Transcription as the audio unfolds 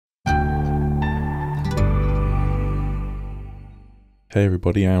Hey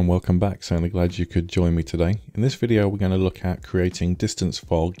everybody and welcome back. Certainly glad you could join me today. In this video we're going to look at creating distance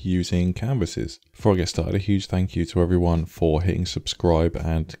fog using canvases. Before I get started, a huge thank you to everyone for hitting subscribe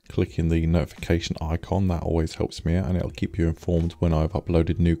and clicking the notification icon. That always helps me out and it'll keep you informed when I've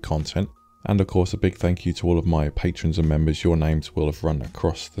uploaded new content. And of course a big thank you to all of my patrons and members. Your names will have run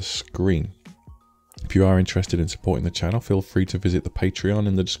across the screen. If you are interested in supporting the channel, feel free to visit the Patreon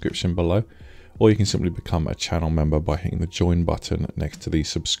in the description below. Or you can simply become a channel member by hitting the join button next to the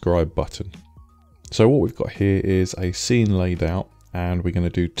subscribe button. So what we've got here is a scene laid out and we're going to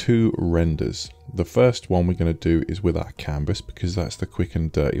do two renders. The first one we're going to do is with our canvas because that's the quick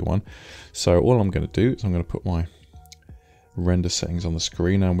and dirty one. So all I'm going to do is I'm going to put my render settings on the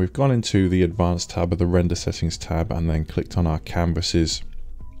screen, and we've gone into the advanced tab of the render settings tab and then clicked on our canvases.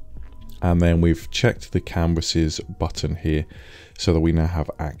 And then we've checked the canvases button here so that we now have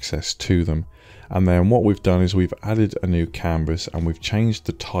access to them. And then what we've done is we've added a new canvas and we've changed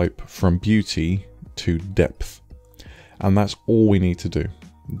the type from beauty to depth. And that's all we need to do.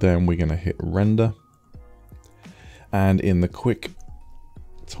 Then we're going to hit render. And in the quick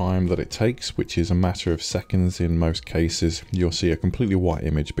time that it takes, which is a matter of seconds in most cases, you'll see a completely white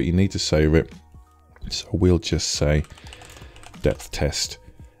image, but you need to save it. So we'll just say depth test.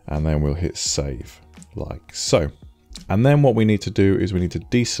 And then we'll hit save like so. And then what we need to do is we need to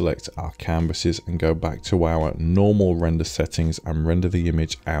deselect our canvases and go back to our normal render settings and render the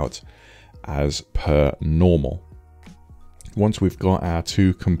image out as per normal. Once we've got our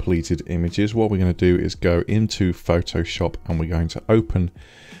two completed images, what we're going to do is go into Photoshop and we're going to open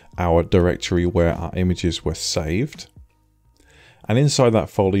our directory where our images were saved. And inside that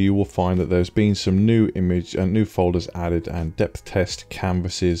folder, you will find that there's been some new folders added, and depth test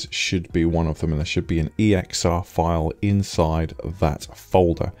canvases should be one of them. And there should be an EXR file inside that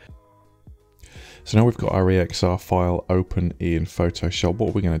folder. So now we've got our EXR file open in Photoshop.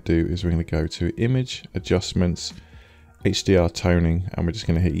 What we're going to do is we're going to go to Image, Adjustments, HDR Toning, and we're just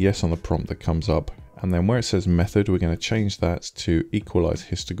going to hit yes on the prompt that comes up. And then where it says Method, we're going to change that to Equalize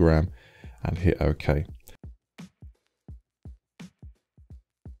Histogram and hit OK.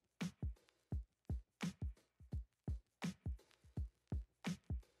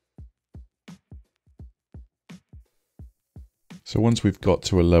 So once we've got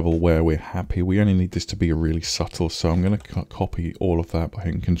to a level where we're happy, we only need this to be really subtle. So I'm going to copy all of that by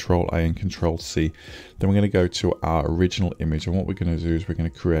hitting Control A and Control C. Then we're going to go to our original image. And what we're going to do is we're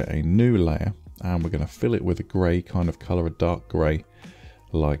going to create a new layer and we're going to fill it with a gray kind of color, a dark gray,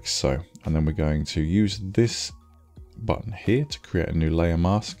 like so. And then we're going to use this button here to create a new layer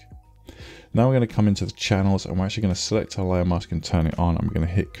mask. Now we're going to come into the channels and we're actually going to select our layer mask and turn it on. I'm going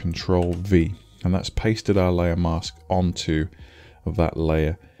to hit Control V, and that's pasted our layer mask onto of that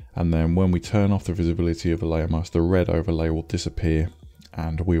layer. And then when we turn off the visibility of the layer mask, the red overlay will disappear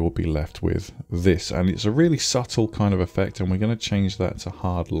and we will be left with this. And it's a really subtle kind of effect, and we're going to change that to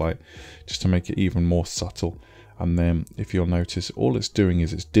hard light just to make it even more subtle. And then if you'll notice, all it's doing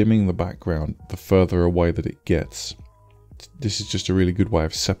is it's dimming the background the further away that it gets. This is just a really good way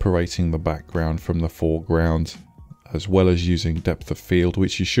of separating the background from the foreground, as well as using depth of field,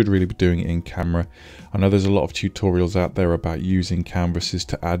 which you should really be doing in camera. I know there's a lot of tutorials out there about using canvases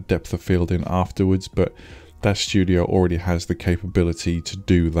to add depth of field in afterwards, but that studio already has the capability to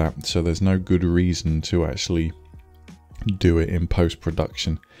do that, so there's no good reason to actually do it in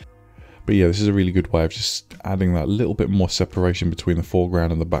post-production. But yeah, this is a really good way of just adding that little bit more separation between the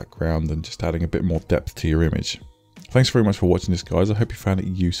foreground and the background and just adding a bit more depth to your image. Thanks very much for watching this, guys. I hope you found it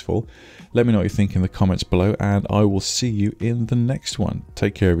useful. Let me know what you think in the comments below, and I will see you in the next one.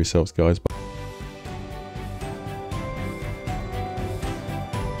 Take care of yourselves, guys. Bye.